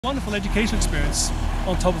Wonderful education experience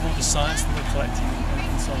on top of all the science that we're collecting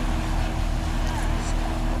and so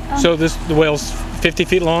on. So the whale's 50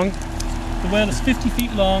 feet long? The whale is 50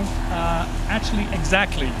 feet long, actually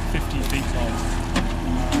exactly 50 feet long.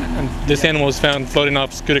 And this animal was found floating off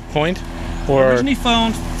Scudic Point? Or originally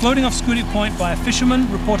found floating off Scudic Point by a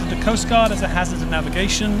fisherman, reported to Coast Guard as a hazard of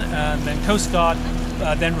navigation, and then Coast Guard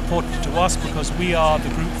then reported to us because we are the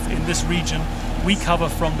group in this region. We cover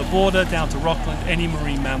from the border down to Rockland any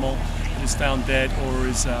marine mammal that is found dead or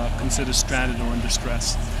is considered stranded or in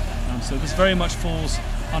distress. So this very much falls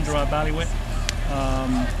under our bailiwick.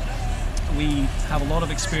 We have a lot of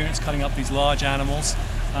experience cutting up these large animals.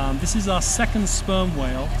 This is our second sperm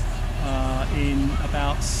whale in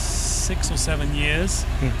about 6 or 7 years.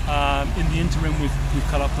 In the interim, we've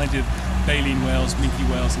cut up plenty of baleen whales, minke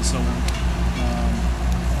whales, and so on.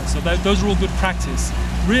 So those are all good practice.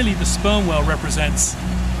 Really, the sperm whale represents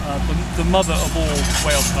the mother of all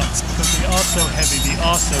whale cuts because they are so heavy, they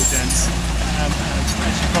are so dense.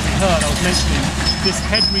 As you probably heard, I was mentioning this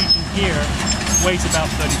head region here weighs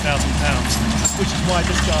about 30,000 pounds, which is why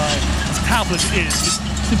this guy, as powerful as it is, just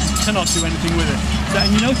simply cannot do anything with it. So,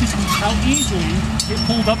 and you notice how easily it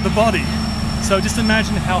pulled up the body. So just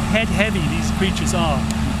imagine how head-heavy these creatures are.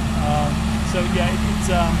 So yeah,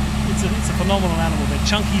 it's a phenomenal animal. They're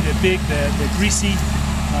chunky, they're big, they're greasy.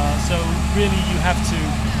 So really, you have to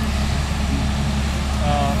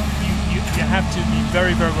you have to be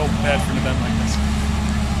very, very well prepared for an event like this.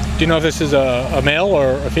 Do you know if this is a male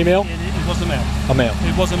or a female? It was a male. A male.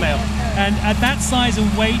 It was a male. And at that size and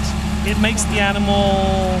weight, it makes the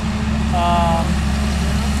animal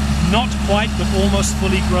not quite, but almost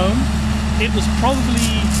fully grown. It was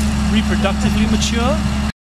probably reproductively mature.